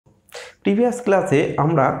Previous ক্লাসে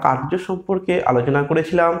আমরা কার্য সম্পর্কে আলোচনা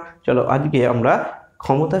করেছিলাম। চলো আজকে আমরা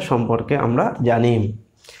ক্ষমতা সম্পর্কে আমরা জানি।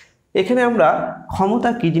 এখানে আমরা ক্ষমতা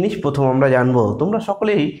কি জিনিস প্রথম আমরা জানবো। তোমরা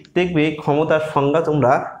সকলেই দেখবে ক্ষমতার সংজ্ঞা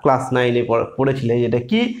তোমরা ক্লাস 9-এ পড়েছিলে, যেটা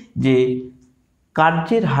কি যে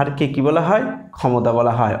কার্যের হারকে কি বলা হয়, ক্ষমতা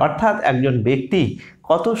বলা হয়। অর্থাৎ একজন ব্যক্তি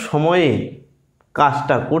কত সময়ে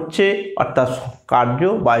কাজটা করছে, অর্থাৎ কার্য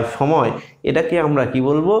বা সময়, এটাকে আমরা কি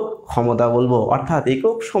বলবো, ক্ষমতা বলবো। অর্থাৎ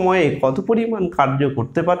একক সময়ে কত পরিমাণ কার্য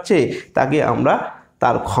করতে পারছে তাকে আমরা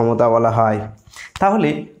তার ক্ষমতা বলা হয়। তাহলে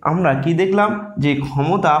আমরা কি দেখলাম যে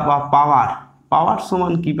ক্ষমতা বা পাওয়ার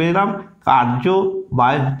সমান কি পেলাম, কার্য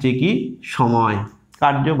বাই হচ্ছে কি সময়।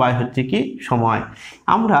 কার্য বাই হচ্ছে কি সময়।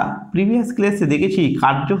 আমরা প্রিভিয়াস ক্লাসে দেখেছি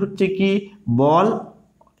কার্য হচ্ছে কি বল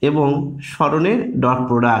এবং সরণের ডট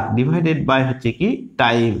প্রোডাক্ট ডিভাইডেড বাই হচ্ছে কি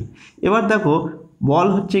টাইম। এবার দেখো বল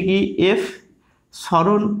হচ্ছে কি এফ,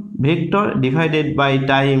 সরণ ভেক্টর ডিভাইডেড বাই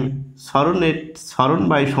টাইম। সরণ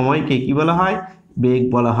বাই সময়কে কি বলা হয়, বেগ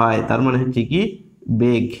বলা হয়। তার মানে হচ্ছে কি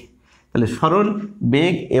বেগ। তাহলে সরণ,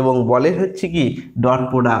 বেগ এবং বলের হচ্ছে কি ডট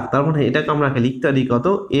প্রোডাক্ট। তার মানে এটাকে আমরা লিখতে পারি কত,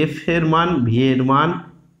 এফ এর মান ভি এর মান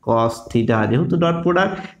কস থিটা। যেহেতু ডট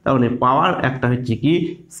প্রোডাক্ট তার মানে পাওয়ার একটা হচ্ছে কি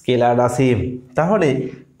স্কেলার রাশি। তাহলে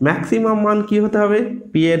ম্যাক্সিমাম মান কি হতে হবে,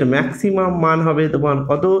 পি এর ম্যাক্সিমাম মান হবে তোমার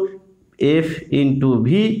কত, এফ ইন্টু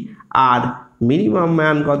ভি। আর মিনিমাম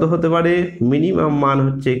মান কত হতে পারে, মিনিমাম মান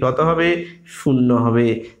হচ্ছে কত হবে, 0 হবে।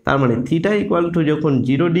 তার মানে থিটা ইকুয়াল টু যখন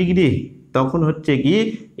 0 ডিগ্রি তখন হচ্ছে কি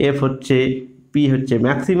এফ হচ্ছে, পি হচ্ছে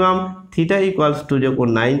ম্যাক্সিমাম। থিটা ইকুয়ালস টু যখন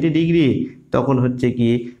 90 ডিগ্রি তখন হচ্ছে কি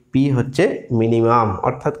পি হচ্ছে মিনিমাম,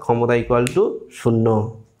 অর্থাৎ ক্ষমতা ইকুয়াল টু 0।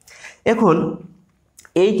 এখন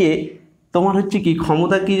এই যে তোমার হচ্ছে কি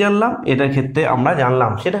ক্ষমতা কি জানলাম, এটার ক্ষেত্রে আমরা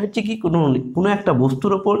জানলাম সেটা হচ্ছে কি কোনো একটা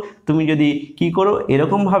বস্তুর ওপর তুমি যদি কি করো,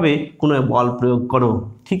 এরকমভাবে কোনো বল প্রয়োগ করো,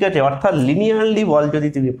 ঠিক আছে, অর্থাৎ লিনিয়ারলি বল যদি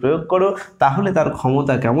তুমি প্রয়োগ করো তাহলে তার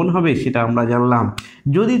ক্ষমতা কেমন হবে সেটা আমরা জানলাম।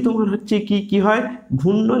 যদি তোমার হচ্ছে কি হয়,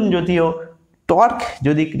 ঘূর্ণন জাতীয় টর্ক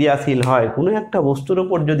যদি ক্রিয়াশীল হয়, কোনো একটা বস্তুর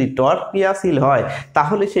ওপর যদি টর্ক ক্রিয়াশীল হয়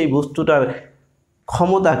তাহলে সেই বস্তুটার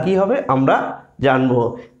ক্ষমতা কি হবে আমরা জানবো।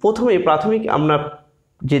 প্রথমে প্রাথমিক আমরা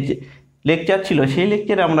যে লেকচার ছিল সেই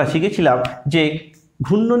লেকচারে আমরা শিখেছিলাম যে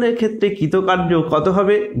ঘূর্ণনের ক্ষেত্রে কৃতকার্য কত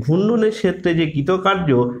হবে। ঘূর্ণনের ক্ষেত্রে যে কৃতকার্য,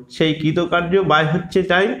 সেই কৃতকার্য বাই হচ্ছে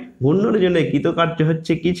টাইম। ঘূর্ণনের জন্য কৃতকার্য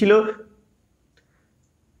হচ্ছে কি ছিল,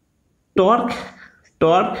 টর্ক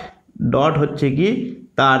ডট হচ্ছে কি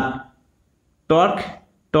তার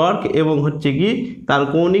টর্ক এবং হচ্ছে কি তার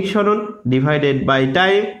কৌণিক সরণ ডিভাইডেড বাই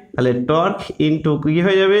টাইম। তাহলে টর্ক ইন্টু কি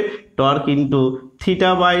হয়ে যাবে, torque into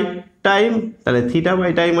theta by time. তাহলে থিটা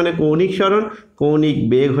বাই টাইম মানে কৌণিক সরণ, কৌণিক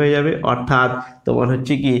বেগ হয়ে যাবে। অর্থাৎ তোমার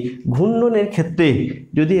হচ্ছে কি ঘূর্ণনের ক্ষেত্রে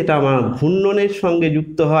যদি এটা আমার ঘূর্ণনের সঙ্গে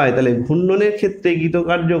যুক্ত হয় তাহলে ঘূর্ণনের ক্ষেত্রে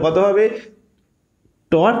কৃতকার্য কত হবে,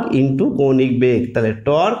 টর্ক ইন্টু কৌণিক বেগ। তাহলে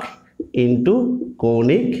টর্ক ইন্টু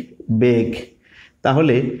কৌণিক বেগ,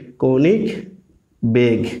 তাহলে কৌণিক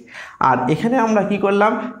বেগ। আর এখানে আমরা কি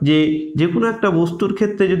করলাম, যে কোনো একটা বস্তুর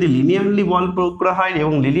ক্ষেত্রে যদি লিনিয়ারলি বল প্রয়োগ করা হয়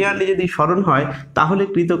এবং লিনিয়ারলি যদি সরণ হয় তাহলে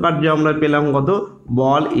কৃতকার্য আমরা পেলাম কত,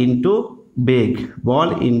 বল ইন্টু বেগ, বল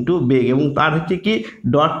ইন্টু বেগ। এবং তার হচ্ছে কি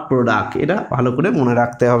ডট প্রোডাক্ট, এটা ভালো করে মনে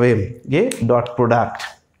রাখতে হবে যে ডট প্রোডাক্ট।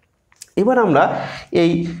 এবার আমরা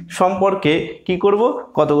এই সম্পর্কে কি করব,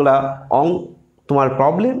 কতগুলা তোমার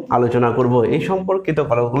প্রবলেম আলোচনা করব। এই সম্পর্কিত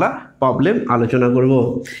কতগুলা প্রবলেম আলোচনা করব।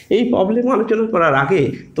 এই প্রবলেম আলোচনা করার আগে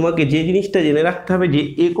তোমাকে যে জিনিসটা জেনে রাখতে হবে যে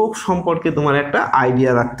একক সম্পর্কে তোমার একটা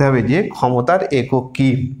আইডিয়া রাখতে হবে যে ক্ষমতার একক কি।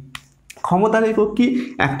 ক্ষমতার একক কি,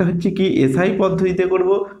 একটা হচ্ছে কি এসআই পদ্ধতিতে করব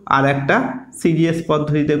আর একটা সিজিএস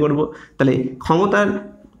পদ্ধতিতে করব। তাহলে ক্ষমতার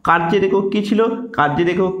কার্যের একক কি ছিল, কার্যের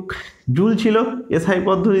একক জুল ছিল এসআই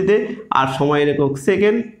পদ্ধতিতে, আর সময়ের একক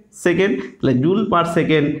সেকেন্ড। তাহলে জুল পার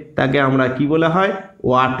সেকেন্ড তাকে আমরা কি বলা হয়,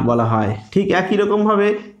 ওয়াট বলা হয়। ঠিক একই রকমভাবে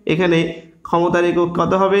এখানে ক্ষমতার একক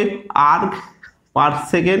কত হবে, আর্ক পার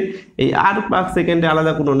সেকেন্ড। এই আর্ক পার সেকেন্ডে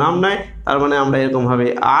আলাদা কোনো নাম নাই, তার মানে আমরা এরকমভাবে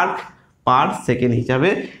আর্ক পার সেকেন্ড হিসাবে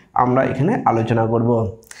আমরা এখানে আলোচনা করব।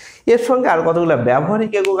 এর সঙ্গে আর কতগুলো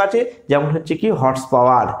ব্যবহারিক একক আছে, যেমন হচ্ছে কি হর্স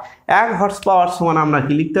পাওয়ার। 1 হর্স পাওয়ার সমান আমরা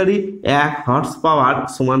কি লিখতে পারি, 1 হর্স পাওয়ার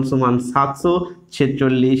সমান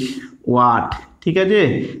 746 ওয়াট, ঠিক আছে।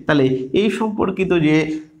 তাহলে এই সম্পর্কিত যে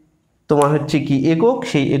তোমার হচ্ছে কি একক,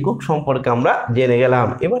 সেই একক সম্পর্কে আমরা জেনে গেলাম।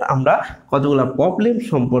 এবার আমরা কতগুলো প্রবলেম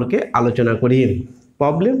সম্পর্কে আলোচনা করি।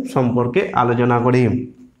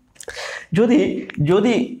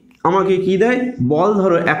 যদি আমাকে কি দেয়, বল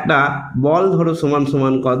ধরো, একটা বল ধরো সমান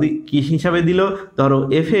কি হিসাবে দিল, ধরো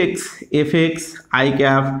F I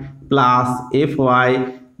cap plus F Y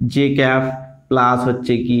J cap plus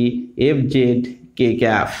হচ্ছে কি এফ জেড কে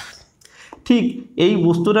ক্যাপ, ঠিক এই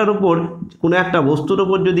বস্তুটার উপর কোনো একটা বস্তুর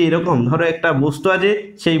উপর যদি এরকম ধরো একটা বস্তু আছে,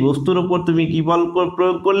 সেই বস্তুর উপর তুমি কি বল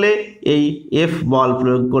প্রয়োগ করলে, এই এফ বল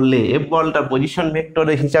প্রয়োগ করলে। এফ বলটা পজিশন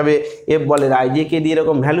ভেক্টরের হিসাবে এফ বলের আইজেকে দিয়ে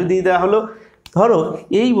এরকম ভ্যালু দিয়ে দেওয়া হলো। ধরো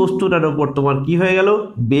এই বস্তুটার উপর তোমার কি হয়ে গেল,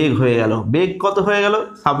 বেগ হয়ে গেল। বেগ কত হয়ে গেল,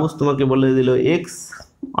 সাপোজ তোমাকে বলে দিল এক্স,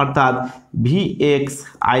 অর্থাৎ V x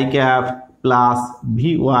I cap plus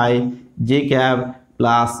V Y J cap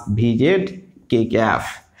plus V Z K cap.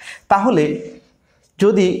 তাহলে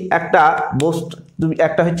যদি একটা বস্তু, তুমি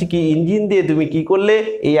একটা হচ্ছে কি ইঞ্জিন দিয়ে তুমি কি করলে,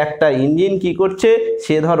 এই একটা ইঞ্জিন কি করছে,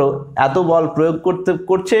 সে ধরো এত বল প্রয়োগ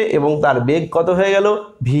করছে এবং তার বেগ কত হয়ে গেল,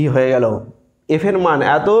 ভি হয়ে গেল। এফ এর মান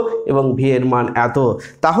এত এবং ভি এর মান এত।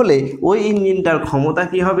 তাহলে ওই ইঞ্জিনটার ক্ষমতা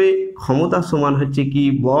কি হবে, ক্ষমতা সমান হচ্ছে কি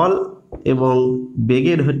বল এবং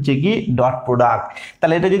বেগের হচ্ছে কি ডট প্রোডাক্ট।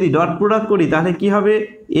 তাহলে এটা যদি ডট প্রোডাক্ট করি তাহলে কি হবে,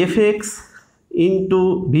 F x into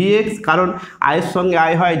V x, কারণ আয়ের সঙ্গে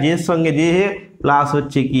আয় হয়, জে এর সঙ্গে জে, প্লাস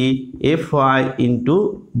হচ্ছে কি F Y into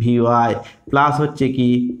V Y, plus হচ্ছে কি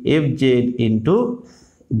F Z into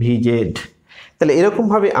V Z. তাহলে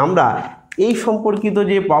এরকমভাবে আমরা এই সম্পর্কিত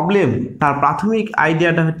যে প্রবলেম, তার প্রাথমিক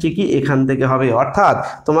আইডিয়াটা হচ্ছে কি এখান থেকে হবে। অর্থাৎ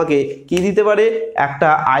তোমাকে কি দিতে পারে, একটা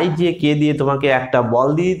আই জে কে দিয়ে তোমাকে একটা বল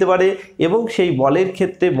দিয়ে দিতে পারে, এবং সেই বলের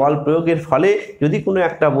ক্ষেত্রে বল প্রয়োগের ফলে যদি কোনো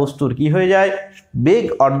একটা বস্তুর কি হয়ে যায়, বেগ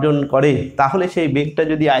অর্জন করে, তাহলে সেই বেগটা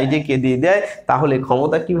যদি আই জে কে দিয়ে দেয়, তাহলে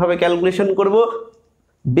ক্ষমতা কিভাবে ক্যালকুলেশন করব,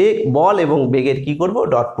 বেগ বল এবং বেগের কি করব,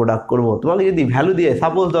 ডট প্রোডাক্ট করব। তোমাকে যদি ভ্যালু দিয়ে,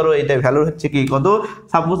 সাপোজ ধরো এটা ভ্যালু হচ্ছে কি কত,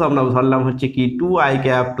 সাপোজ আমরা ধরলাম হচ্ছে কি 2i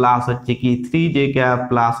ক্যাপ প্লাস হচ্ছে কি 3j ক্যাপ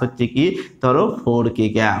প্লাস হচ্ছে কি ধরো 4k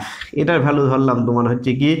ক্যাপ, এটার ভ্যালু ধরলাম তোমার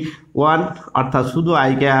হচ্ছে কি 1, অর্থাৎ শুধু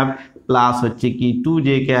i ক্যাপ প্লাস হচ্ছে কি 2j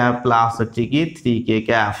ক্যাপ প্লাস হচ্ছে কি 3k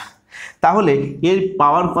ক্যাপ। তাহলে এর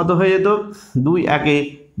পাওয়ার কত হয়ে যেত, 2 একে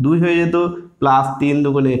 2 হয়ে যেত, প্লাস 3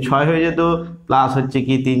 দুগুণে 6 হয়ে যেত, প্লাস হচ্ছে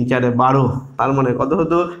কি 3 4 12, তার মানে কত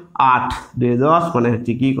হতো 8 2 10, মানে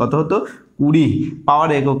হচ্ছে কি কত হতো 20। পাওয়ার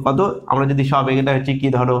একক কত, আমরা যদি সব এটা হচ্ছে কি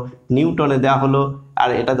ধরো নিউটনে দেওয়া হলো, আর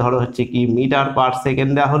এটা ধরো হচ্ছে কি মিটার পার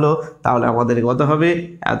সেকেন্ড দেওয়া হলো, তাহলে আমাদের কত হবে,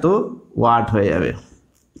 এত ওয়াট হয়ে যাবে,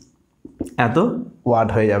 এত ওয়াট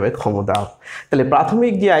হয়ে যাবে ক্ষমতা। তাহলে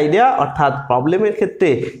প্রাথমিক যে আইডিয়া, অর্থাৎ প্রবলেমের ক্ষেত্রে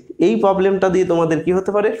এই প্রবলেমটা দিয়ে তোমাদের কি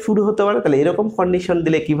হতে পারে, শুরু হতে পারে। তাহলে এরকম কন্ডিশন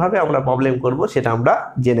দিলে কিভাবে আমরা প্রবলেম করব সেটা আমরা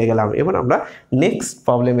জেনে গেলাম। এবার আমরা নেক্সট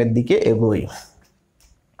প্রবলেমের দিকে এগোই।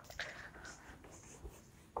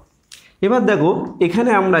 এবার দেখো এখানে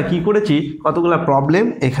আমরা কি করেছি, কতগুলো প্রবলেম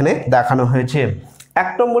এখানে দেখানো হয়েছে। 1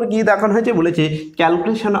 নম্বর কি দেখানো হয়েছে, বলেছে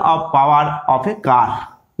ক্যালকুলেশন অফ পাওয়ার অফ এ কার।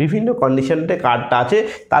 বিভিন্ন কন্ডিশনতে কারটা আছে,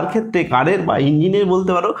 তার ক্ষেত্রে কারের বা ইঞ্জিনের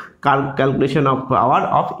বলতে পারো, calculation of power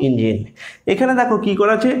of engine. এখানে দেখো কি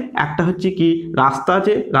করা আছে, একটা হচ্ছে কি রাস্তা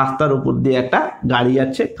আছে, রাস্তার উপর দিয়ে একটা গাড়ি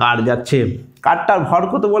যাচ্ছে, কার যাচ্ছে। কারটার ভর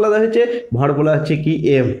কত বলা হয়েছে, ভর বলা হচ্ছে কি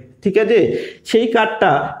এম, ঠিক আছে। সেই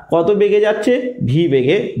কারটা কত বেগে যাচ্ছে, ভি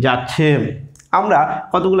বেগে যাচ্ছে। আমরা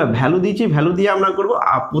কতগুলো ভ্যালু দিয়েছি, ভ্যালু দিয়ে আমরা করব,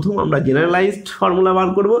 প্রথম আমরা জেনারেলাইজড ফর্মুলা বার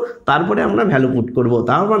করব, তারপরে আমরা ভ্যালু পুট করব।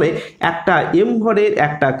 তার মানে একটা এম ভরের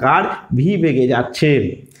একটা কার ভি বেগে যাচ্ছে,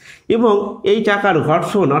 এবং এই চাকার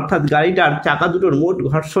ঘর্ষণ, অর্থাৎ গাড়িটার চাকা দুটোর মোট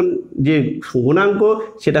ঘর্ষণ যে গুণাঙ্ক,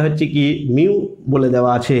 সেটা হচ্ছে কি মিউ বলে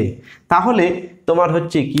দেওয়া আছে। তাহলে তোমার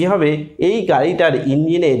হচ্ছে কি হবে, এই গাড়িটার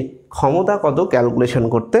ইঞ্জিনের ক্ষমতা কত ক্যালকুলেশন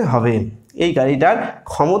করতে হবে, এই গাড়িটার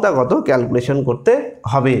ক্ষমতা কত ক্যালকুলেশন করতে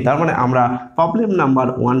হবে। তার মানে আমরা প্রবলেম নাম্বার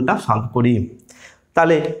 1টা সলভ করি।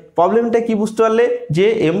 তাহলে প্রবলেমটা কি বুঝতে পারলে, যে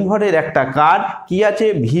এম ভরের একটা কার কি আছে,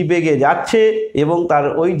 ভি বেগে যাচ্ছে, এবং তার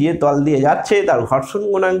ওই যে তল দিয়ে যাচ্ছে তার ঘর্ষণ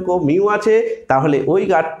গুণাঙ্ক মিউ আছে। তাহলে ওই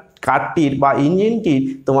কারটির বা ইঞ্জিনটির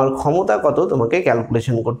তোমার ক্ষমতা কত তোমাকে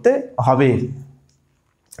ক্যালকুলেশন করতে হবে।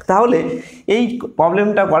 তাহলে এই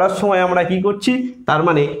প্রবলেমটা করার সময় আমরা কি করছি, তার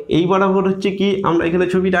মানে এই বরাবর হচ্ছে কি, আমরা এখানে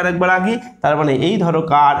ছবিটা আরেকবার আঁকি। তার মানে এই ধরো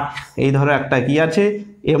কার, এই ধরো একটা কি আছে,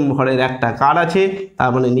 এম ভরের একটা কার আছে, তার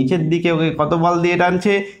মানে নিচের দিকে ওকে কত বল দিয়ে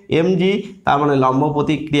টানছে, এমজি, তার মানে লম্ব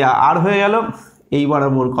প্রতিক্রিয়া আর হয়ে গেল। এই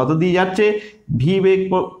বরাবর কত দিয়ে যাচ্ছে, ভি বেগ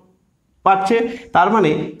পাচ্ছে, তার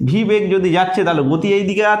মানে ভি বেগ যদি যাচ্ছে তাহলে গতি এই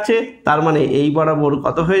দিকে যাচ্ছে, তার মানে এই বরাবর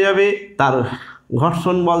কত হয়ে যাবে, তার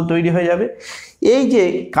ঘর্ষণ বল তৈরি হয়ে যাবে। এই যে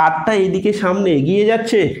কারটা এইদিকে সামনে এগিয়ে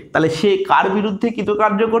যাচ্ছে, তাহলে সে কার বিরুদ্ধে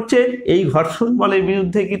কৃতকার্য করছে, এই ঘর্ষণ বলের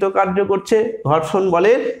বিরুদ্ধে কৃতকার্য করছে, ঘর্ষণ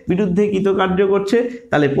বলের বিরুদ্ধে কৃতকার্য করছে।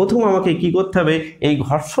 তাহলে প্রথম আমাকে কি করতে হবে, এই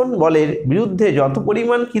ঘর্ষণ বলের বিরুদ্ধে যত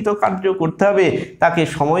পরিমাণ কৃতকার্য করতে হবে তাকে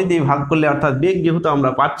সময় দিয়ে ভাগ করলে, অর্থাৎ বেগ যেহেতু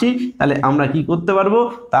আমরা পাচ্ছি, তাহলে আমরা কি করতে পারবো,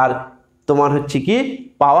 তার তোমার হচ্ছে কি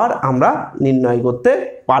পাওয়ার আমরা নির্ণয় করতে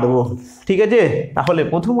পারবো, ঠিক আছে। তাহলে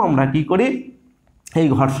প্রথম আমরা কি করি, এই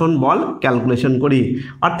ঘর্ষণ বল ক্যালকুলেশন করি।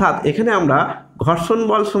 অর্থাৎ এখানে আমরা ঘর্ষণ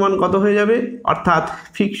বল সমান কত হয়ে যাবে, অর্থাৎ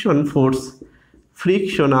ফ্রিকশন ফোর্স,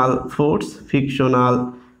 ফ্রিকশনাল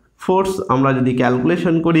ফোর্স আমরা যদি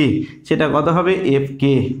ক্যালকুলেশন করি সেটা কত হবে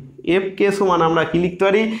এফ কে সমান আমরা কি লিখতে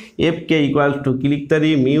পারি এফ কে ইকুয়াল টু কি লিখতে পারি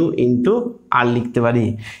মিউ ইন্টু আর লিখতে পারি।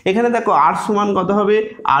 এখানে দেখো আর সমান কত হবে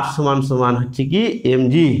আর সমান হচ্ছে কি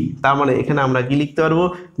এমজি, তার মানে এখানে আমরা কি লিখতে পারবো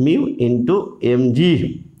মিউ ইন্টু এমজি।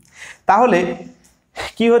 তাহলে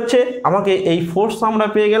কি হচ্ছে আমাকে এই ফোর্স আমরা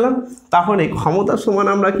পেয়ে গেলাম, তাহলে ক্ষমতা সমান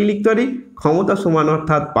আমরা কি লিখতে পারি ক্ষমতা সমান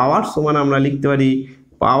অর্থাৎ পাওয়ার সমান আমরা লিখতে পারি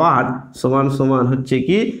পাওয়ার সমান হচ্ছে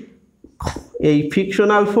কি এই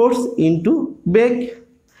ফ্রিকশনাল ফোর্স ইন্টু বেগ।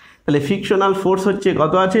 তাহলে ফ্রিকশনাল ফোর্স হচ্ছে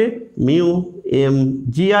কত আছে মিউ এম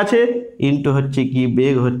জি আছে ইন্টু হচ্ছে কি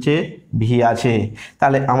বেগ হচ্ছে ভি আছে।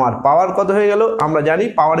 তাহলে আমার পাওয়ার কত হয়ে গেল, আমরা জানি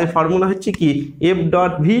পাওয়ারের ফর্মুলা হচ্ছে কি এফ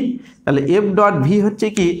ডট ভি। তাহলে এফ ডট ভি হচ্ছে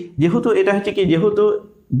কি যেহেতু এটা হচ্ছে কি যেহেতু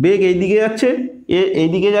বেগ এইদিকে যাচ্ছে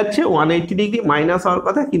এইদিকে যাচ্ছে 180 ডিগ্রি মাইনাস হওয়ার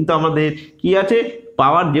কথা, কিন্তু আমাদের কি আছে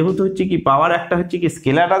পাওয়ার যেহেতু হচ্ছে কি পাওয়ার একটা হচ্ছে কি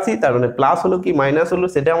স্কেলার রাশি, তার মানে প্লাস হলো কি মাইনাস হলো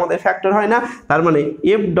সেটা আমাদের ফ্যাক্টর হয় না। তার মানে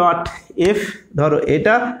এফ ডট এফ ধরো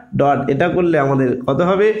এটা ডট এটা করলে আমাদের কত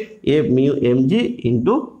হবে F mu M G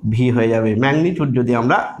into V হয়ে যাবে ম্যাগনিটিউড যদি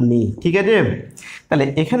আমরা নিই, ঠিক আছে। তাহলে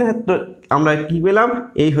এখানে আমরা কি পেলাম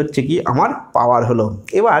এই হচ্ছে কি আমার পাওয়ার হলো।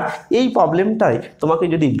 এবার এই প্রবলেমটাই তোমাকে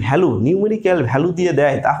যদি ভ্যালু নিউমেরিক্যাল ভ্যালু দিয়ে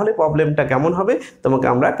দেয় তাহলে প্রবলেমটা কেমন হবে তোমাকে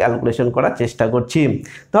আমরা ক্যালকুলেশন করার চেষ্টা করছি।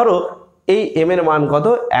 ধরো এই এম এর মান কত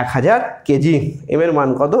 1000 কেজি, এম এর মান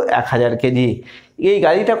কত 1000 কেজি, এই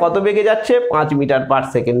গাড়িটা কত বেগে যাচ্ছে 5 মিটার পার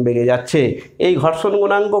সেকেন্ড বেগে যাচ্ছে। এই ঘর্ষণ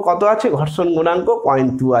গুণাঙ্ক কত আছে ঘর্ষণ গুণাঙ্ক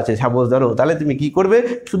 0.2 আছে সাপোজ ধরো। তাহলে তুমি কি করবে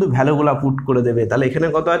শুধু ভ্যালুগুলা পুট করে দেবে। তাহলে এখানে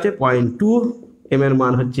কত আছে 0.2, এম এর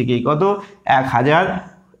মান হচ্ছে কি কত 1000,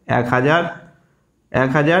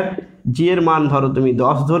 জি এর মান ধরো তুমি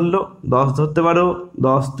 10 ধরলো 10 ধরতে পারো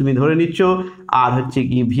 10 তুমি ধরে নিচ্ছ, আর হচ্ছে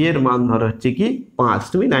কি ভি এর মান ধরো হচ্ছে কি 5,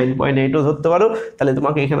 তুমি 9.8ও ধরতে পারো। তাহলে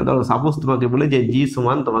তোমাকে এখানে ধরো সাপোজ তোমাকে বলে যে জি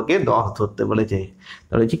সমান তোমাকে 10 ধরতে বলেছে,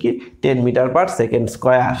 তাহলে হচ্ছে কি 10 মিটার পার সেকেন্ড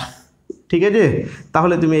স্কোয়ার, ঠিক আছে।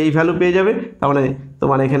 তাহলে তুমি এই ভ্যালু পেয়ে যাবে। তাহলে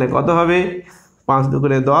তোমার এখানে কত হবে 5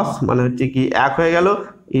 দুগুণে 10 মানে হচ্ছে কি 1 হয়ে গেল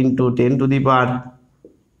ইন্টু 10 টু দি পাওয়ার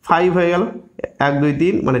 5 হয়ে গেল, 1 2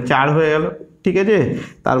 3 মানে 4 হয়ে গেল, ঠিক আছে।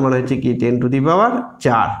 তার মানে হচ্ছে কি 10 টু দি পাওয়ার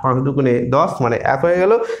 4, 5 দুগুণে 10 মানে 1 হয়ে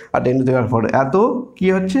গেল, আর 10 টু দি পাওয়ার 4 এত কি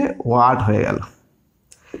হচ্ছে ওয়াট হয়ে গেল।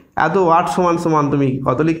 এত ওয়াট সমান তুমি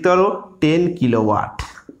কত লিখতে পারো 10 কিলোওয়াট,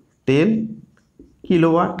 10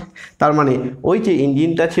 কিলোওয়াট। তার মানে ওই যে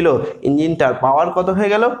ইঞ্জিনটা ছিল ইঞ্জিনটার পাওয়ার কত হয়ে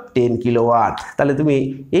গেল 10 কিলোওয়াট। তাহলে তুমি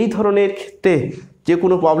এই ধরনের ক্ষেত্রে যে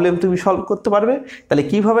কোনো প্রবলেম তুমি সলভ করতে পারবে। তাহলে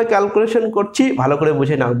কিভাবে ক্যালকুলেশন করছি ভালো করে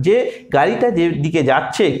বুঝে নাও, যে গাড়িটা যে দিকে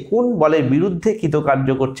যাচ্ছে কোন বলের বিরুদ্ধে কৃতকার্য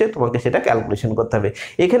করছে তোমাকে সেটা ক্যালকুলেশন করতে হবে।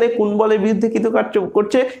 এখানে কোন বলের বিরুদ্ধে কৃতকার্য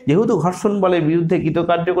করছে, যেহেতু ঘর্ষণ বলের বিরুদ্ধে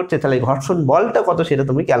কৃতকার্য করছে তাহলে ঘর্ষণ বলটা কত সেটা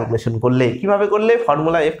তুমি ক্যালকুলেশন করলে। কিভাবে করলে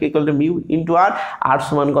formula F equal to mu into আর, আর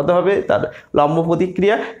সমান কত হবে তার লম্ব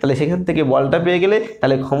প্রতিক্রিয়া। তাহলে সেখান থেকে বলটা পেয়ে গেলে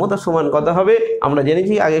তাহলে ক্ষমতা সমান কত হবে আমরা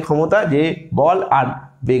জেনেছি আগে ক্ষমতা যে বল আর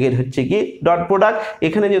বেগের হচ্ছে কি ডট প্রোডাক্ট।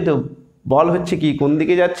 এখানে যেহেতু বল হচ্ছে কি কোন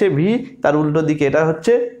দিকে যাচ্ছে ভি, তার উল্টো দিকে এটা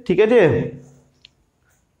হচ্ছে, ঠিক আছে।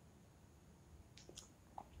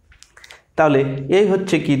 তাহলে এই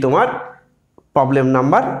হচ্ছে কি তোমার প্রবলেম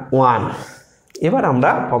নাম্বার 1। এবার আমরা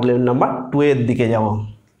প্রবলেম নাম্বার 2 এর দিকে যাব।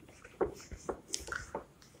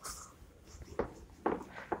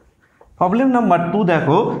 প্রবলেম নাম্বার 2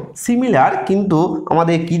 দেখো সিমিলার, কিন্তু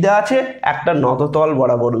আমাদের কি দেওয়া আছে একটা নততল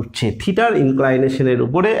বরাবর উঠছে, থিটার ইনক্লাইনেশনের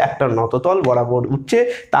উপরে একটা নততল বরাবর উঠছে।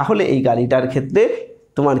 তাহলে এই গাড়িটার ক্ষেত্রে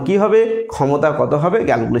তোমার কি হবে ক্ষমতা কত হবে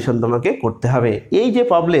ক্যালকুলেশন তোমাকে করতে হবে। এই যে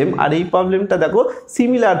প্রবলেম আর এই প্রবলেমটা দেখো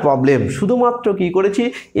সিমিলার প্রবলেম, শুধুমাত্র কি করেছি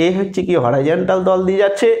এ হচ্ছে কি হরাইজন্টাল তল দিয়ে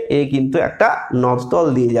যাচ্ছে, এ কিন্তু একটা নততল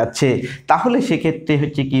দিয়ে যাচ্ছে। তাহলে সেক্ষেত্রে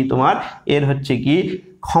হচ্ছে কি তোমার এর হচ্ছে কি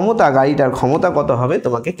ক্ষমতা গাড়িটার ক্ষমতা কত হবে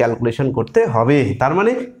তোমাকে ক্যালকুলেশন করতে হবে। তার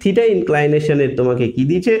মানে থিটা ইনক্লাইনেশনের তোমাকে কি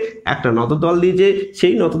দিয়েছে একটা নততল দিয়েছে,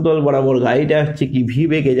 সেই নততল বরাবর গাড়িটা হচ্ছে কি ভি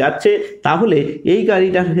বেগে যাচ্ছে। তাহলে এই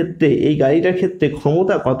গাড়িটার ক্ষেত্রে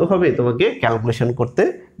ক্ষমতা কত হবে তোমাকে ক্যালকুলেশন করতে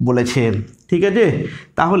বলেছেন, ঠিক আছে।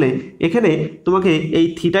 তাহলে এখানে তোমাকে এই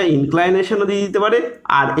থিটা ইনক্লাইনেশনও দিয়ে দিতে পারে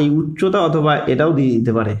আর এই উচ্চতা অথবা এটাও দিয়ে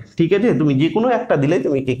দিতে পারে, ঠিক আছে। তুমি যে কোনো একটা দিলে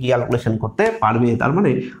তুমি কি ক্যালকুলেশন করতে পারবে। তার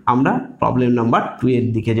মানে আমরা প্রবলেম নাম্বার 2 এর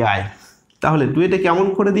দিকে যাই। তাহলে 2 এতে কেমন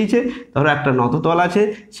করে দিয়েছে, ধরো একটা নততল আছে,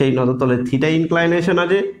 সেই নততলে থিটা ইনক্লাইনেশন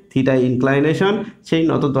আছে, থিটা ইনক্লাইনেশন সেই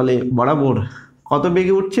নততলে বরাবর কত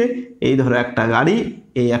বেগে উঠছে, এই ধরো একটা গাড়ি,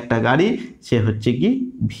 এই একটা গাড়ি সে হচ্ছে কি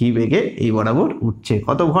ভি বেগে এই বরাবর উঠছে,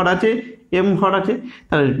 কত ভর আছে এম ভর আছে।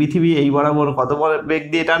 তাহলে পৃথিবী এই বরাবর কত বেগ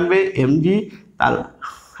দিয়ে টানবে এমজি, তার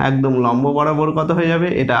একদম লম্ব বরাবর কত হয়ে যাবে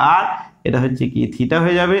এটা আর, এটা হচ্ছে কি থিটা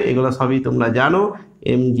হয়ে যাবে, এগুলো সবই তোমরা জানো,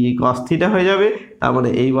 mg cos থিটা হয়ে যাবে। তার মানে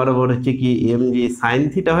এই বরাবর হচ্ছে কি mg sin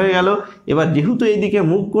থিটা হয়ে গেল। এবার যেহেতু এইদিকে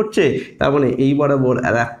মুভ করছে, তার মানে এই বরাবর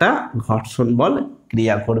আর একটা ঘর্ষণ বল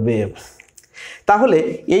ক্রিয়া করবে। তাহলে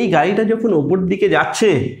এই গাড়িটা যখন ওপর দিকে যাচ্ছে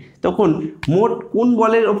তখন মোট কোন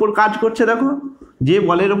বলের ওপর কাজ করছে, দেখো যে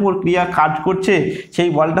বলের ওপর ক্রিয়া কাজ করছে সেই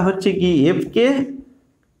বলটা হচ্ছে কি এফ কে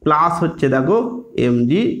প্লাস হচ্ছে দেখো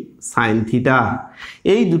mg sin থিটা,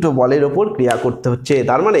 এই দুটো বলের ওপর ক্রিয়া করতে হচ্ছে।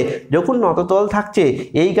 তার মানে যখন নততল থাকছে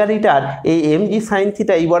এই গাড়িটার এই mg sin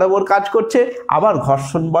থিটা এই বরাবর কাজ করছে, আবার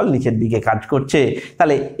ঘর্ষণ বল নিচের দিকে কাজ করছে।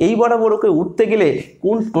 তাহলে এই বরাবর ওকে উঠতে গেলে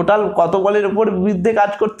কোন টোটাল কত বলের ওপর বিরুদ্ধে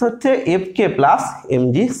কাজ করতে হচ্ছে, F k plus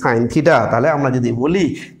mg sin theta. তাহলে আমরা যদি বলি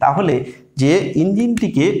তাহলে যে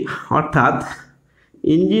ইঞ্জিনটিকে অর্থাৎ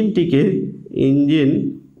ইঞ্জিনটিকে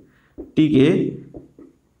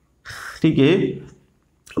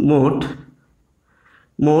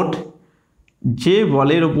মোট যে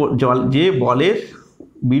বলের উপর যে বলের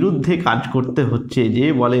বিরুদ্ধে কাজ করতে হচ্ছে, যে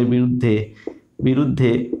বলের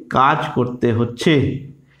বিরুদ্ধে কাজ করতে হচ্ছে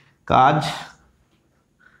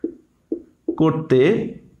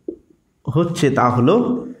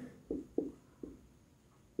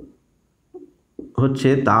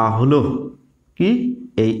তা হলো কি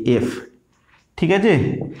এই এফ, ঠিক আছে।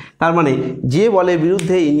 তার মানে যে বলের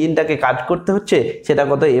বিরুদ্ধে ইঞ্জিনটাকে কাজ করতে হচ্ছে সেটা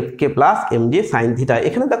কত, F k plus mg sin theta.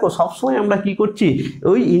 এখানে দেখো সবসময় আমরা কি করছি,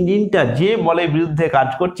 ওই ইঞ্জিনটা যে বলের বিরুদ্ধে কাজ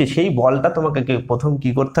করছে সেই বলটা তোমাকে প্রথম কি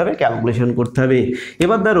করতে হবে, ক্যালকুলেশন করতে হবে।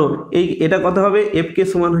 এবার ধরো এটা কত হবে, এফ কে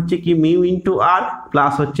সমান হচ্ছে কি মিউ ইন্টু আর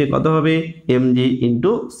প্লাস হচ্ছে কত হবে mg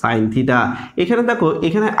ইন্টু সাইন থিটা। এখানে দেখো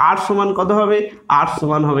এখানে আর সমান কত হবে, আর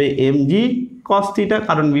সমান হবে mg cos থিটা,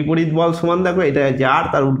 কারণ বিপরীত বল সমান দেখো এটা যে আর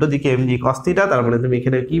তার উল্টো দিকে mg cos থিটা। তার মানে তুমি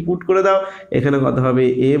এখানে কি পুট করে দাও, এখানে কত হবে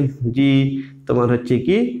mg তোমার হচ্ছে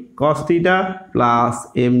কি cos theta plus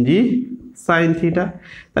mg sin theta.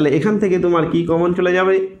 তাহলে এখান থেকে তোমার কি কমন চলে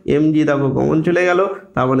যাবে, mg দেখো কমন চলে গেল,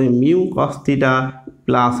 তার মানে মিউ cos থিটা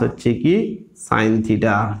প্লাস হচ্ছে কি sin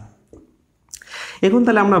থিটা। এখন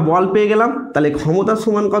তাহলে আমরা বল পেয়ে গেলাম, তাহলে ক্ষমতা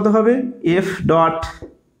সমান কত হবে, এফ ডট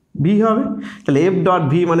ভি হবে। তাহলে এফ ডট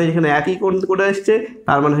ভি মানে যেখানে একই কোণ করে এসছে,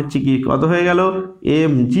 তার মানে হচ্ছে কি কত হয়ে গেল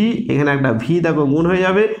এম জি, এখানে একটা ভি দেখো গুণ হয়ে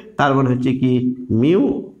যাবে, তার মানে হচ্ছে কি মিউ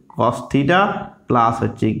কস থিটা প্লাস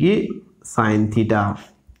হচ্ছে কি সাইন থিটা।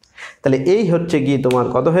 তাহলে এই হচ্ছে কি তোমার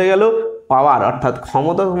কত হয়ে গেল পাওয়ার, অর্থাৎ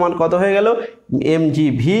ক্ষমতা সমান কত হয়ে গেল M G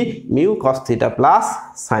V mu cos theta plus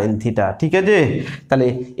sine theta, ঠিক আছে। তাহলে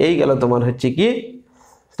এই গেল তোমার হচ্ছে কি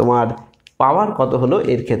তোমার পাওয়ার কত হলো,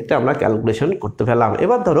 এর ক্ষেত্রে আমরা ক্যালকুলেশন করতে পারলাম।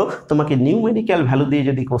 এবার ধরো তোমাকে নিউমেরিক্যাল ভ্যালু দিয়ে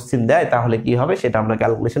যদি কোশ্চেন দেয় তাহলে কি হবে সেটা আমরা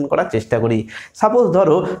ক্যালকুলেশন করার চেষ্টা করি। সাপোজ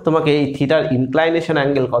ধরো তোমাকে এই থিটার ইনক্লাইনেশন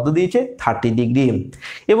অ্যাঙ্গেল কত দিয়েছে 30 ডিগ্রি,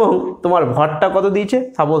 এবং তোমার ভরটা কত দিয়েছে,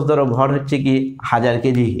 সাপোজ ধরো ভর হচ্ছে কি 1000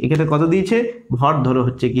 কেজি, এখানে কত দিয়েছে ভর ধরো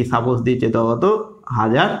হচ্ছে কি সাপোজ দিয়েছে কত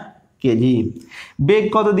 1000 কেজি, বেগ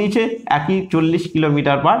কত দিয়েছে একই 40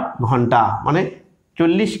 কিলোমিটার পার ঘন্টা, মানে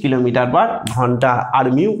 40 কিলোমিটার পার ঘন্টা, আর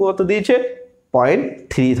মিউ কত দিয়েছে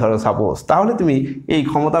 0.3 ধরো সাপোজ। তাহলে তুমি এই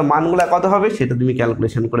ক্ষমতার মানগুলো কত হবে সেটা তুমি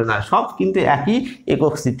ক্যালকুলেশন করে নাও, সব কিন্তু একই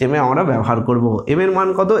একক সিস্টেমে আমরা ব্যবহার করব। এম এর মান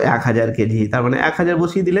কত 1000 কেজি, তার মানে 1000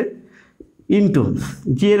 বসিয়ে দিলে ইন্টু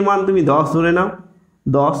জি এর মান তুমি 10 ধরে নাও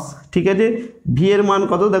 10, ঠিক আছে। ভি এর মান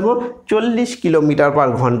কত দেখো 40 কিলোমিটার পার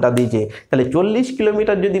ঘন্টা দিয়েছে, তাহলে 40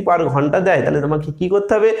 কিলোমিটার যদি পার ঘন্টা দেয় তাহলে তোমাকে কি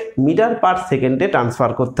করতে হবে মিটার পার সেকেন্ডে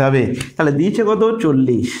ট্রান্সফার করতে হবে। তাহলে দিয়েছে কত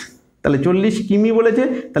 40, তাহলে 40 কিমি বলেছে,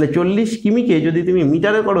 তাহলে 40 কিমিকে যদি তুমি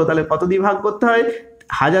মিটারে করো তাহলে কত দিয়ে ভাগ করতে হয়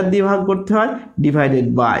 1000 দিয়ে ভাগ করতে হয়, ডিভাইডেড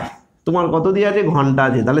বাই তোমার কত দিয়ে আছে ঘন্টা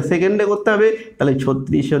আছে, তাহলে সেকেন্ডে করতে হবে, তাহলে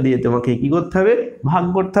 3600 দিয়ে তোমাকে কি করতে হবে ভাগ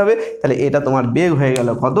করতে হবে। তাহলে এটা তোমার বেগ হয়ে গেল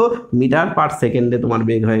কত মিটার পার সেকেন্ডে তোমার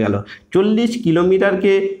বেগ হয়ে গেল। 40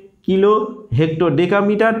 কিলোমিটারকে কিলো হেক্টর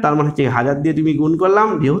ডেকামিটার, তার মানে হচ্ছে 1000 দিয়ে তুমি গুণ করলাম,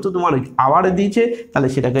 যেহেতু তোমার আওয়ারে দিয়েছে তাহলে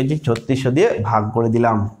সেটাকে হচ্ছে 3600 দিয়ে ভাগ করে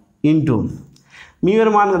দিলাম, ইন্টু মিউ এর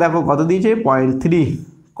মান দেখো কত দিয়েছে 0.3,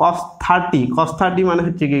 cos 30 মানে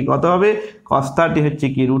হচ্ছে কি কত হবে cos 30 হচ্ছে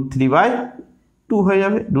কি √3/2 হয়ে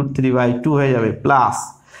যাবে, √3/2 হয়ে যাবে, প্লাস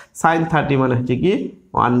sin 30 মানে হচ্ছে কি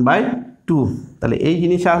 1/2। তাহলে এই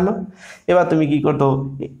জিনিস আসলো। এবার তুমি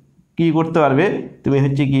কি করতে পারবে, তুমি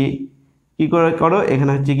হচ্ছে কি করো,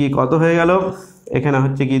 এখানে হচ্ছে কি কত হয়ে গেল, এখানে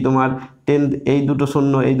হচ্ছে কি তোমার 10 এই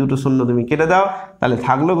দুটো শূন্য তুমি কেটে দাও, তাহলে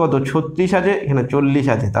থাকলো কত 36 আছে, এখানে 40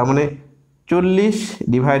 আছে, তার মানে 40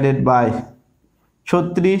 ডিভাইডেড বাই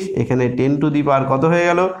 36, এখানে 10 টু দি পাওয়ার কত হয়ে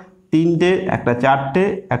গেল 3টে, একটা 4টে,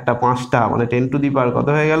 একটা 5টা, মানে 10 টু দি পাওয়ার কত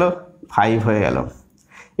হয়ে গেল 5 হয়ে গেল।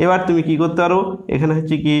 এবার তুমি কি করতে পারো, এখানে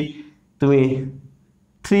হচ্ছে কি তুমি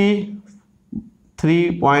 3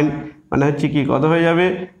 পয়েন্ট মানে হচ্ছে কি কত হয়ে যাবে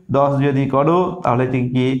 10 যদি করো তাহলে হচ্ছে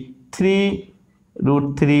কি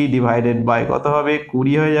 3√3 ডিভাইডেড বাই কত হবে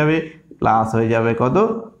 20 হয়ে যাবে, প্লাস হয়ে যাবে কত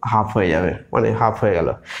হাফ হয়ে যাবে, মানে হাফ হয়ে গেল।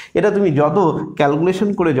 এটা তুমি যত ক্যালকুলেশন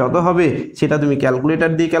করে যত হবে সেটা তুমি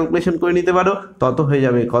ক্যালকুলেটর দিয়ে ক্যালকুলেশন করে নিতে পারো, তত হয়ে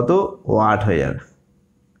যাবে কত ওয়াট হয়ে যাবে।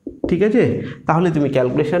 ঠিক আছে, তাহলে তুমি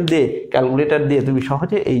ক্যালকুলেটর দিয়ে তুমি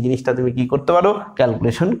সহজে এই জিনিসটা তুমি কি করতে পারো,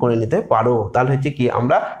 ক্যালকুলেশন করে নিতে পারো। তাহলে হচ্ছে কি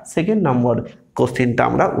আমরা সেকেন্ড নম্বর কোশ্চেনটা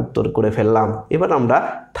আমরা উত্তর করে ফেললাম। এবার আমরা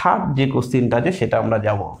থার্ড যে কোশ্চেনটা আছে সেটা আমরা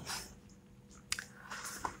যাব।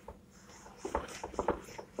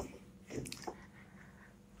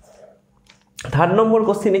 থার্ড নম্বর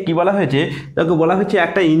কোশ্চেনে কি বলা হয়েছে, তাকে বলা হয়েছে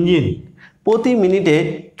একটা ইঞ্জিন প্রতি মিনিটে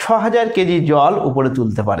 6000 কেজি জল উপরে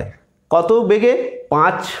তুলতে পারে, কত বেগে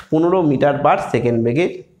 5-15 মিটার পার সেকেন্ড বেগে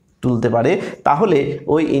তুলতে পারে। তাহলে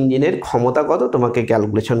ওই ইঞ্জিনের ক্ষমতা কত তোমাকে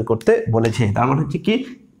ক্যালকুলেশন করতে বলেছে। তার মানে হচ্ছে কি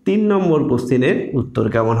 3 নম্বর কোশ্চেনের উত্তর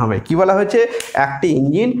কেমন হবে, কি বলা হয়েছে, একটি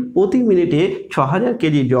ইঞ্জিন প্রতি মিনিটে 6000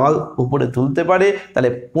 কেজি জল উপরে তুলতে পারে, তাহলে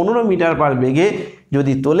 15 মিটার পার বেগে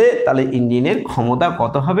যদি তোলে তাহলে ইঞ্জিনের ক্ষমতা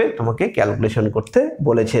কত হবে তোমাকে ক্যালকুলেশন করতে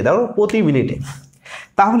বলেছে, ধরো প্রতি মিনিটে।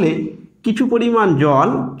 তাহলে কিছু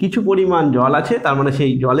পরিমাণ জল আছে, তার মানে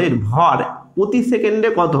সেই জলের ভর প্রতি সেকেন্ডে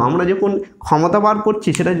কত, আমরা যখন ক্ষমতা বার করছি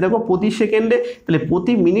সেটা দেখো প্রতি সেকেন্ডে, তাহলে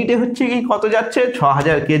প্রতি মিনিটে হচ্ছে কি কত যাচ্ছে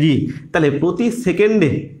 6000 কেজি, তাহলে প্রতি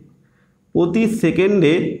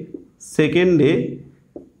সেকেন্ডে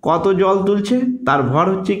কত জল তুলছে তার ভর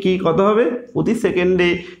হচ্ছে কি কত হবে, প্রতি সেকেন্ডে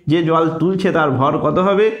যে জল তুলছে তার ভর কত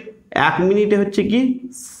হবে, 1 মিনিটে হচ্ছে কি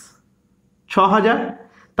 6000,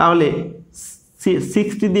 তাহলে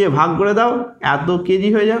 60 দিয়ে ভাগ করে দাও, এত কেজি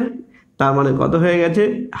হয়ে যাবে, তার মানে কত হয়ে গেছে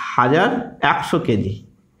 100 কেজি।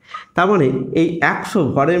 তার মানে এই 100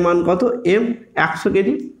 ভরের মান কত এম, 100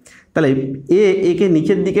 কেজি। তাহলে একে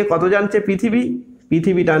নিচের দিকে কত জানছে,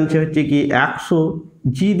 পৃথিবী টানছে হচ্ছে কি 100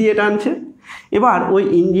 জি দিয়ে টানছে। এবার ওই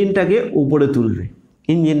ইঞ্জিনটাকে উপরে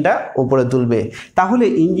তুলবে, তাহলে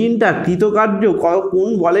ইঞ্জিনটা কৃতকার্য কোন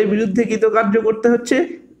বলের বিরুদ্ধে কৃতকার্য করতে হচ্ছে,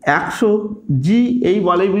 100 জি এই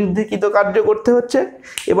বলের বিরুদ্ধে কৃতকার্য করতে হচ্ছে।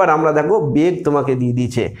 এবার আমরা দেখো বেগ তোমাকে দিয়ে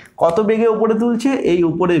দিয়েছে, কত বেগে উপরে তুলছে, এই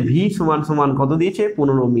উপরে ভি সমান কত দিয়েছে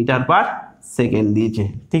 15 মিটার পার সেকেন্ড দিয়েছে।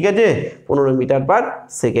 ঠিক আছে, 15 মিটার পার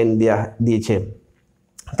সেকেন্ড দিয়েছে।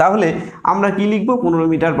 তাহলে আমরা কি লিখবো, 15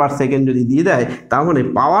 মিটার পার সেকেন্ড যদি দিয়ে দেয় তাহলে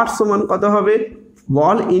পাওয়ার সমান কত হবে,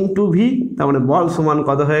 বল ইন্টু ভি, তার মানে বল সমান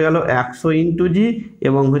কত হয়ে গেল 100 ইন্টু জি,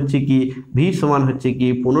 এবং হচ্ছে কি ভি সমান হচ্ছে কি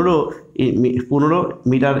 15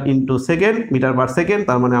 মিটার পার সেকেন্ড।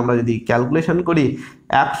 তার মানে আমরা যদি ক্যালকুলেশন করি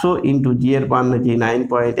 100 ইন্টু জি এর মান হচ্ছে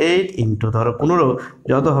 9.8 ইন্টু ধরো 15,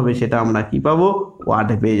 যত হবে সেটা আমরা কি পাবো,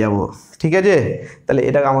 ওয়াটে পেয়ে যাব। ঠিক আছে, তাহলে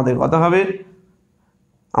এটা আমাদের কত হবে,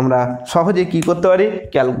 আমরা সহজে কি করতে পারি,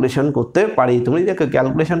 ক্যালকুলেশন করতে পারি। তুমি দেখো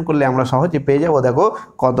ক্যালকুলেশন করলে আমরা সহজে পেয়ে যাব, দেখো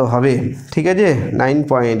কত হবে। ঠিক আছে,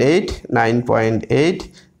 9.8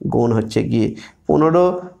 গুণ হচ্ছে কি 15,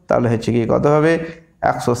 তাহলে হচ্ছে কি কত হবে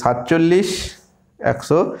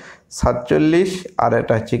 147, আর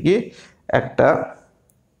এটা হচ্ছে কি একটা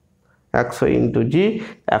 100 ইন্টু জি,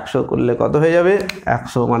 100 করলে কত হয়ে যাবে,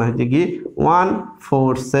 100 মানে হচ্ছে কি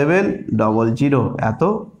 14700, এত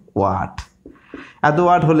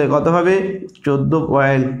ওয়াট হলে কত হবে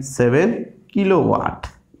 14.7 কিলোওয়াট।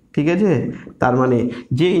 ঠিক আছে, তার মানে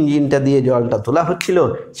যে ইঞ্জিনটা দিয়ে জলটা তোলা হচ্ছিল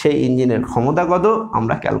সেই ইঞ্জিনের ক্ষমতা কত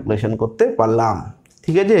আমরা ক্যালকুলেশন করতে পারলাম।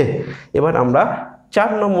 ঠিক আছে, এবার আমরা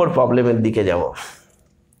 4 নম্বর প্রবলেমের দিকে যাব।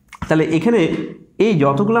 তাহলে এখানে এই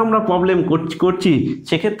যতগুলো আমরা প্রবলেম করছি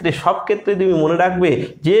সেক্ষেত্রে সব ক্ষেত্রে তুমি মনে রাখবে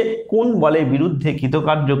যে কোন বলের বিরুদ্ধে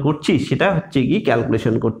কৃতকার্য করছি সেটা হচ্ছে কি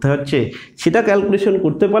ক্যালকুলেশন করতে হচ্ছে। সেটা ক্যালকুলেশন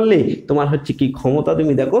করতে পারলে তোমার হচ্ছে কি ক্ষমতা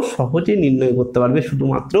তুমি দেখো সহজে নির্ণয় করতে পারবে,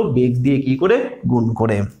 শুধুমাত্র বেগ দিয়ে কি করে গুণ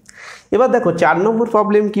করে। এবার দেখো 4 নম্বর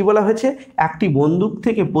প্রবলেম কি বলা হয়েছে, একটি বন্দুক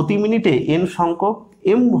থেকে প্রতি মিনিটে n সংখ্যক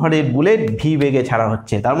m ভরের বুলেট v বেগে ছাড়া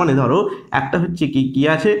হচ্ছে। তার মানে ধরো একটা হচ্ছে কি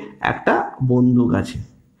আছে, একটা বন্দুক আছে,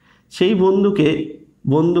 সেই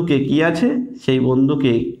বন্দুকে কি আছে, সেই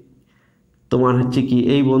বন্দুকে তোমার হচ্ছে কি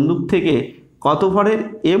এই বন্দুক থেকে কত ভরের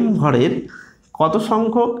m ভরের কত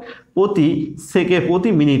সংখ্যক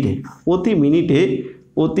প্রতি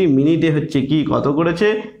মিনিটে হচ্ছে কি কত করেছে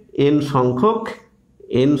n সংখ্যক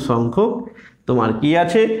তোমার কি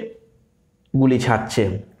আছে গুলি ছাড়ছে।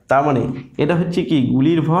 তার মানে এটা হচ্ছে কি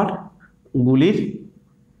গুলির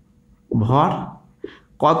ভর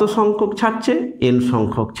কত সংখ্যক ছাড়ছে, n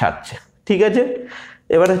সংখ্যক ছাড়ছে। ঠিক আছে,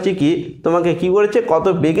 এবার হচ্ছে কি তোমাকে কি করেছে, কত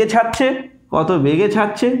বেগে ছাড়ছে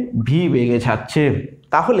v বেগে ছাড়ছে।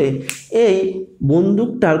 তাহলে এই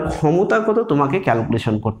বন্দুকটার ক্ষমতা কত তোমাকে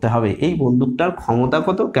ক্যালকুলেশন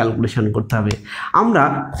করতে হবে, আমরা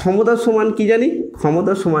ক্ষমতা সমান কি জানি,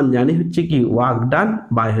 ক্ষমতা সমান জানি হচ্ছে কি ওয়ার্ক ডান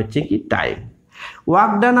বাই হচ্ছে কি টাইম।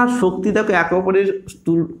 ওয়ার্ক ডান আর শক্তি দেখো একে অপরের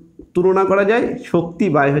তুলনা করা যায় শক্তি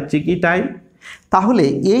বাই হচ্ছে কি টাইম। তাহলে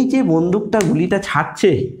এই যে বন্দুকটা গুলিটা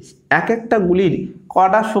ছাড়ছে, এক একটা গুলির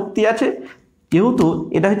কটা শক্তি আছে, যেহেতু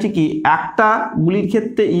এটা হচ্ছে কি একটা গুলির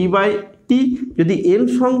ক্ষেত্রে ই বাই টি, যদি এন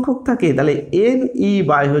সংখ্যক থাকে তাহলে এন ই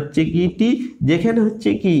বাই হচ্ছে কি টি, যেখানে হচ্ছে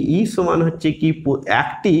কি ই সমান হচ্ছে কি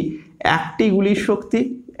একটি গুলির শক্তি,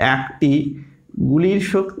 একটি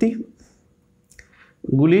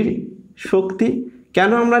গুলির শক্তি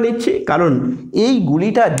কেন আমরা নিচ্ছি, কারণ এই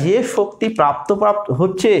গুলিটা যে শক্তি প্রাপ্ত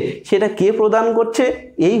হচ্ছে সেটা কে প্রদান করছে,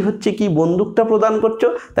 এই হচ্ছে কি বন্দুকটা প্রদান করছে।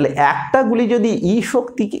 তাহলে একটা গুলি যদি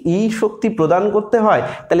ই শক্তি প্রদান করতে হয়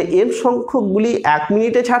তাহলে এন সংখ্যক গুলি 1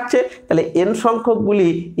 মিনিটে ছাড়ছে, তাহলে এন সংখ্যক গুলি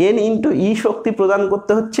এন ইন্টু ই শক্তি প্রদান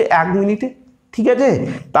করতে হচ্ছে 1 মিনিটে। ঠিক আছে,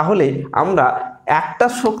 তাহলে আমরা একটা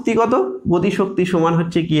শক্তি কত, গতিশক্তি সমান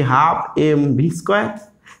হচ্ছে কি হাফ এম ভি স্কোয়ার।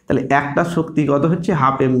 তাহলে একটা শক্তি কত হচ্ছে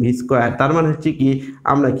হাফ এম ভি স্কোয়ার, তার মানে হচ্ছে কি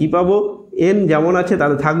আমরা কি পাবো, এন যেমন আছে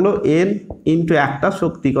তাহলে থাকলো এন ইন্টু একটা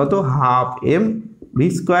শক্তি কত half M V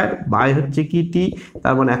square by হচ্ছে কি টি,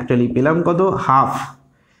 তার মানে অ্যাকচুয়ালি পেলাম কত half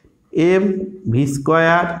M V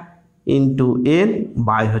square into N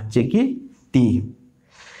by হচ্ছে কি টি।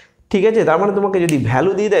 ঠিক আছে, তার মানে তোমাকে যদি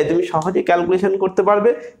ভ্যালু দিয়ে দেয় তুমি সহজে ক্যালকুলেশন করতে পারবে।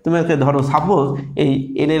 তোমাকে ধরো সাপোজ এই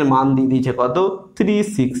এন এর মান দিয়ে দিয়েছে কত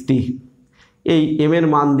 360, এই এম এর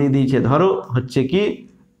মান দিয়ে দিয়েছে ধরো হচ্ছে কি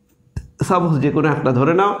সাপোজ যে কোনো একটা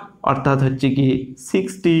ধরে নাও, অর্থাৎ হচ্ছে কি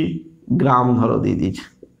 60 গ্রাম ধরো দিয়ে দিয়েছে,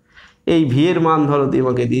 এই ভি এর মান ধরো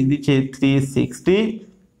তোমাকে দিয়ে দিচ্ছে 360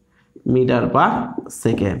 মিটার পার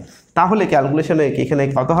সেকেন্ড। তাহলে ক্যালকুলেশনে এখানে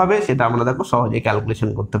কত হবে সেটা আমরা দেখো সহজে ক্যালকুলেশন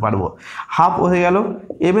করতে পারবো। হাফ হয়ে গেল,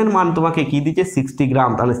 এম এর মান তোমাকে কি দিচ্ছে 60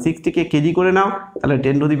 গ্রাম, তাহলে 60কে কেজি করে নাও, তাহলে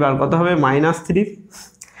 10 টু দি পাওয়ার কত হবে -3।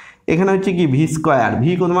 এখানে হচ্ছে কি ভি স্কোয়ার,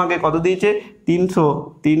 ভি তোমাকে কত দিয়েছে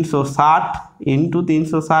 360 ইন্টু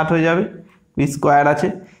 360 হয়ে যাবে, ভি স্কোয়ার আছে।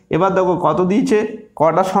 এবার দেখো কত দিয়েছে,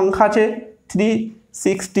 কটা সংখ্যা আছে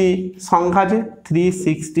 360 সংখ্যা আছে,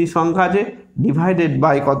 360 সংখ্যা আছে, ডিভাইডেড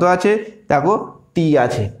বাই কত আছে দেখো টি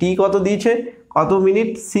আছে, টি কত দিয়েছে কত মিনিট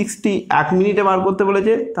 60, 1 মিনিটে বার করতে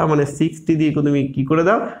বলেছে, তার মানে 60 দিয়ে তুমি কি করে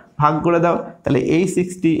দাও ভাগ করে দাও, তাহলে এই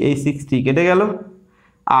 60 কেটে গেল,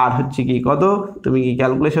 আর হচ্ছে কি কত তুমি কি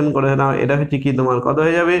ক্যালকুলেশন করে নাও, এটা হচ্ছে কি তোমার কত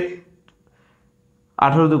হয়ে যাবে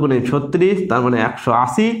 18 দুগুণে 36, তার মানে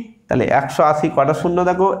 180। তাহলে 180 কটা শূন্য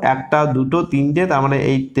দেখো, একটা দুটো তিনটে, তার মানে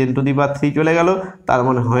এই 10 টু দি পাওয়ার 3 চলে গেল, তার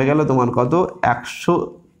মানে হয়ে গেল তোমার কত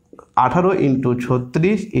 118 ইন্টু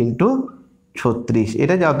 36 ইন্টু 36।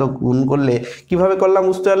 এটা যত গুণ করলে কিভাবে করলাম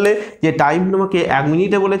বুঝতে পারলে, যে টাইম তোমাকে 1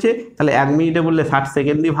 মিনিটে বলেছে, তাহলে 1 মিনিটে বললে 60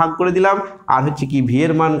 সেকেন্ড দিয়ে ভাগ করে দিলাম, আর হচ্ছে কি ভি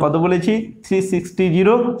এর মান কত বলেছি 360,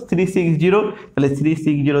 তাহলে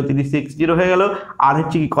 360 হয়ে গেল, আর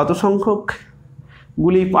হচ্ছে কি কত সংখ্যক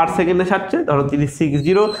গুলি পার সেকেন্ডে ছাড়ছে ধরো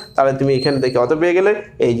 360, তাহলে তুমি এখানে দেখে কত পেয়ে গেলে,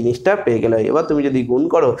 এই জিনিসটা পেয়ে গেলে। এবার তুমি যদি গুণ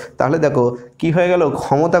করো তাহলে দেখো কি হয়ে গেল,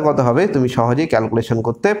 ক্ষমতা কত হবে তুমি সহজেই ক্যালকুলেশন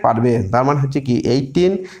করতে পারবে। তার মানে হচ্ছে কি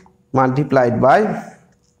 18 মাল্টিপ্লাইড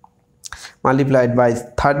বাই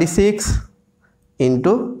 36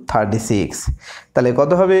 ইন্টু 36, তাহলে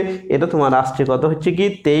কত হবে, এটা তোমার আসছে কত হচ্ছে কি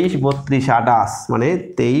 23 32 28, মানে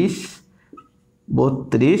 23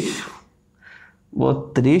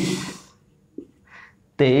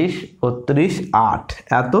 32 8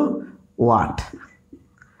 এত ওয়াট,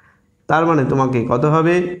 তার মানে তোমাকে কত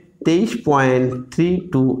হবে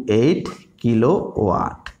 23.328 কিলো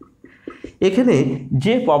ওয়াট। এখানে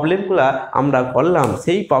যে প্রবলেমগুলো আমরা করলাম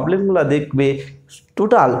সেই প্রবলেমগুলো দেখবে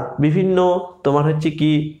টোটাল বিভিন্ন তোমার হচ্ছে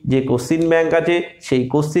কি যে কোশ্চিন ব্যাংক আছে সেই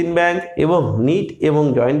কোশ্চিন ব্যাংক এবং নিট এবং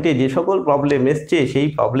জয়েন্টে যে সকল প্রবলেম এসছে সেই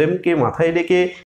প্রবলেমকে মাথায় রেখে